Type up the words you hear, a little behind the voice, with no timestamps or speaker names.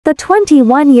The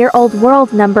 21-year-old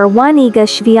world number 1 Iga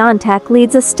Swiatek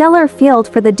leads a stellar field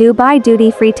for the Dubai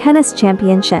Duty-Free Tennis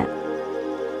Championship.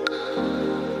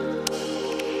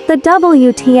 The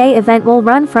WTA event will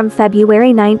run from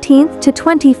February 19 to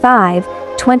 25,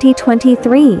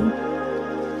 2023.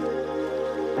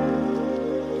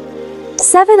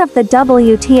 7 of the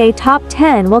WTA top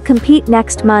 10 will compete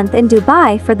next month in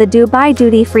Dubai for the Dubai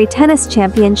Duty-Free Tennis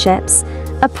Championships,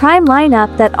 a prime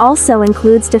lineup that also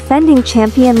includes defending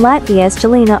champion Latvia's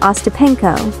Jelena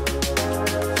Ostapenko.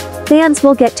 Fans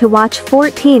will get to watch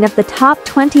 14 of the top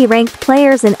 20 ranked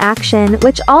players in action,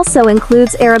 which also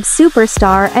includes Arab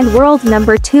superstar and world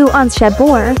number 2 Ons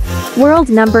Jabeur, world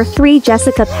number 3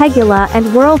 Jessica Pegula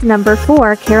and world number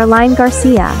 4 Caroline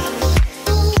Garcia.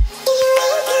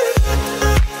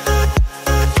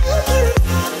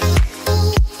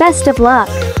 Best of luck,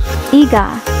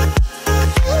 Iga.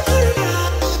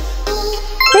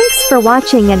 Thanks for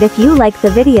watching, and if you like the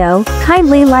video,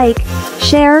 kindly like,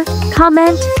 share,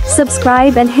 comment,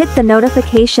 subscribe and hit the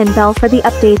notification bell for the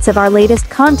updates of our latest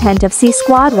content of C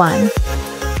Squad 1.